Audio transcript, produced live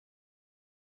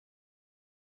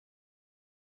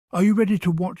Are you ready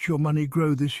to watch your money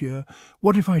grow this year?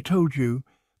 What if I told you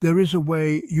there is a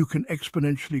way you can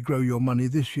exponentially grow your money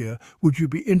this year? Would you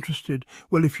be interested?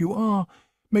 Well, if you are,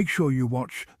 make sure you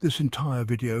watch this entire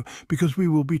video because we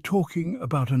will be talking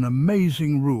about an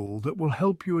amazing rule that will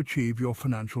help you achieve your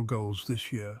financial goals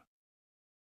this year.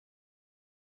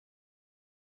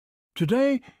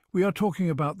 Today, we are talking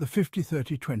about the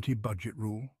 50-30-20 budget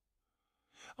rule.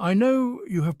 I know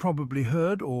you have probably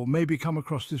heard or maybe come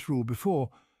across this rule before,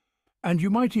 and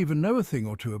you might even know a thing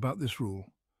or two about this rule.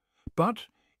 But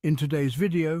in today's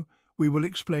video, we will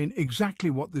explain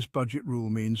exactly what this budget rule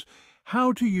means,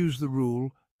 how to use the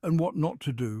rule and what not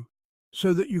to do,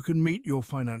 so that you can meet your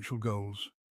financial goals.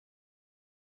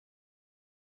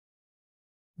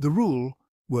 The rule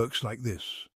works like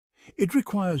this. It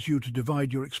requires you to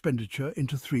divide your expenditure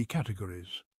into 3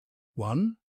 categories.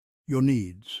 1. Your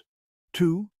needs.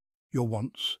 2. Your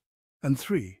wants. And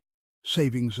 3.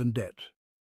 Savings and debt.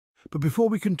 But before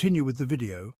we continue with the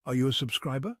video, are you a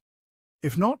subscriber?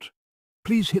 If not,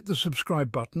 please hit the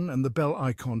subscribe button and the bell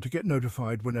icon to get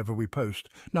notified whenever we post.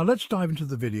 Now let's dive into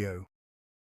the video.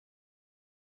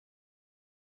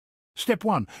 Step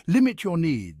 1. Limit your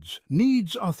needs.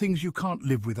 Needs are things you can't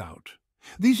live without.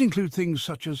 These include things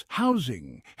such as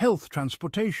housing, health,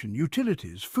 transportation,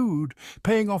 utilities, food,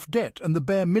 paying off debt, and the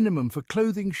bare minimum for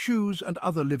clothing, shoes, and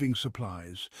other living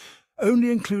supplies.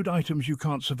 Only include items you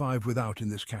can't survive without in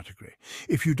this category.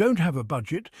 If you don't have a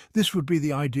budget, this would be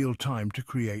the ideal time to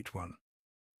create one.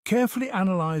 Carefully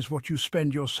analyze what you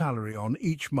spend your salary on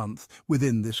each month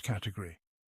within this category.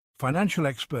 Financial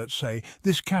experts say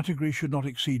this category should not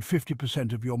exceed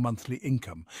 50% of your monthly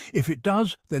income. If it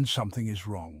does, then something is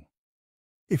wrong.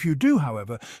 If you do,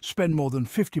 however, spend more than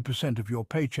 50% of your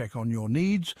paycheck on your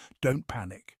needs, don't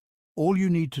panic. All you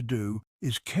need to do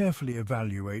is carefully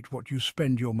evaluate what you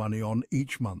spend your money on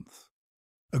each month.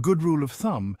 A good rule of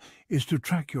thumb is to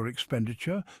track your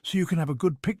expenditure so you can have a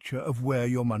good picture of where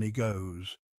your money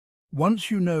goes.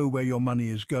 Once you know where your money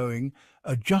is going,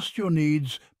 adjust your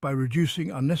needs by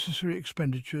reducing unnecessary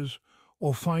expenditures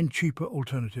or find cheaper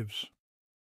alternatives.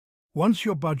 Once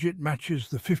your budget matches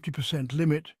the 50%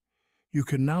 limit, you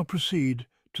can now proceed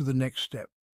to the next step.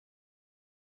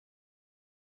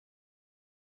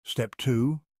 Step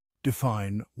 2.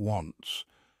 Define wants.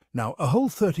 Now, a whole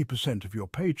 30% of your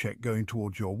paycheck going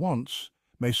towards your wants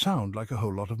may sound like a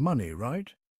whole lot of money,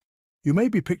 right? You may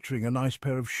be picturing a nice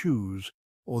pair of shoes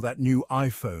or that new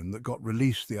iPhone that got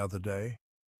released the other day.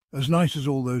 As nice as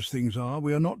all those things are,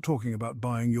 we are not talking about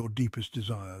buying your deepest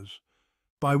desires.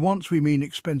 By wants, we mean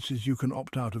expenses you can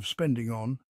opt out of spending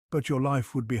on, but your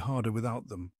life would be harder without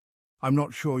them. I'm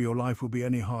not sure your life will be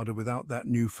any harder without that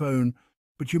new phone,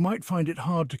 but you might find it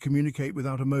hard to communicate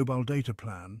without a mobile data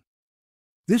plan.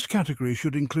 This category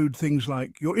should include things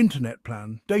like your internet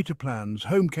plan, data plans,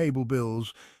 home cable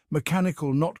bills,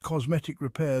 mechanical, not cosmetic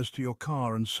repairs to your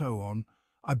car, and so on.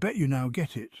 I bet you now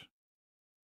get it.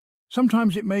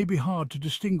 Sometimes it may be hard to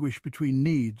distinguish between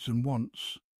needs and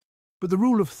wants, but the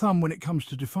rule of thumb when it comes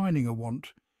to defining a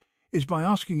want is by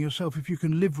asking yourself if you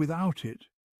can live without it,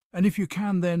 and if you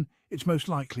can, then it's most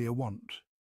likely a want.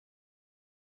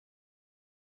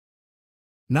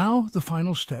 Now the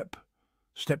final step,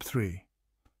 step 3,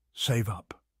 save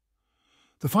up.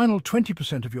 The final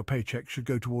 20% of your paycheck should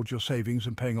go towards your savings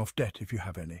and paying off debt if you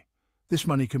have any. This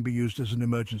money can be used as an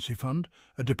emergency fund,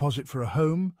 a deposit for a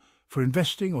home, for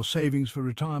investing or savings for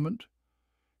retirement.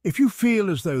 If you feel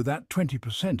as though that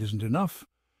 20% isn't enough,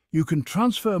 you can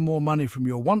transfer more money from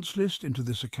your wants list into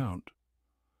this account.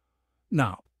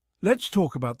 Now, let's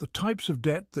talk about the types of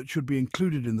debt that should be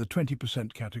included in the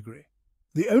 20% category.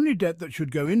 The only debt that should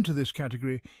go into this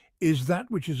category is that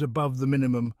which is above the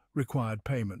minimum required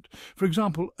payment. For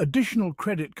example, additional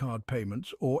credit card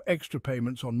payments or extra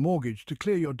payments on mortgage to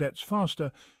clear your debts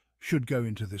faster should go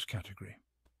into this category.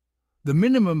 The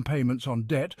minimum payments on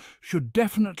debt should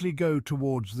definitely go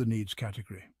towards the needs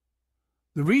category.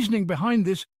 The reasoning behind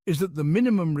this is that the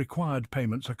minimum required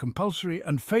payments are compulsory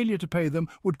and failure to pay them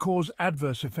would cause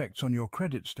adverse effects on your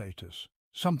credit status,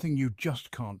 something you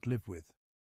just can't live with.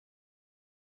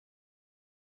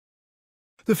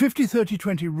 The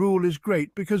 50-30-20 rule is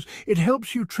great because it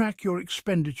helps you track your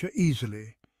expenditure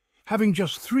easily. Having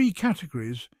just 3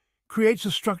 categories creates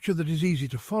a structure that is easy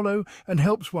to follow and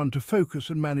helps one to focus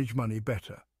and manage money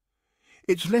better.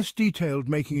 It's less detailed,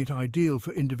 making it ideal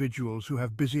for individuals who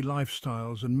have busy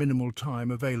lifestyles and minimal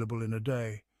time available in a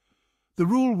day. The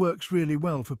rule works really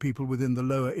well for people within the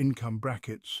lower income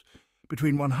brackets,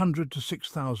 between $100 to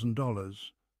 $6,000.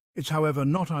 It's, however,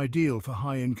 not ideal for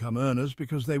high-income earners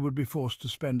because they would be forced to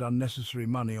spend unnecessary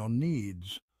money on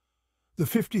needs. The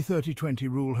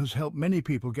 50-30-20 rule has helped many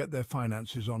people get their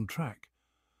finances on track.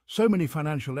 So many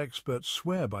financial experts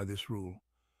swear by this rule.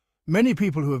 Many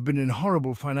people who have been in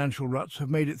horrible financial ruts have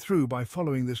made it through by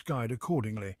following this guide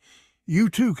accordingly.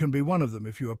 You too can be one of them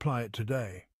if you apply it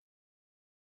today.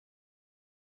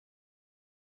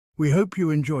 We hope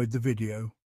you enjoyed the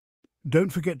video.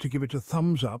 Don't forget to give it a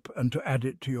thumbs up and to add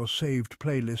it to your saved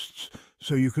playlists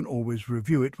so you can always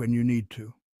review it when you need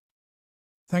to.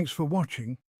 Thanks for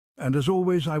watching, and as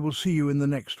always, I will see you in the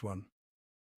next one.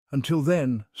 Until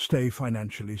then, stay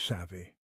financially savvy.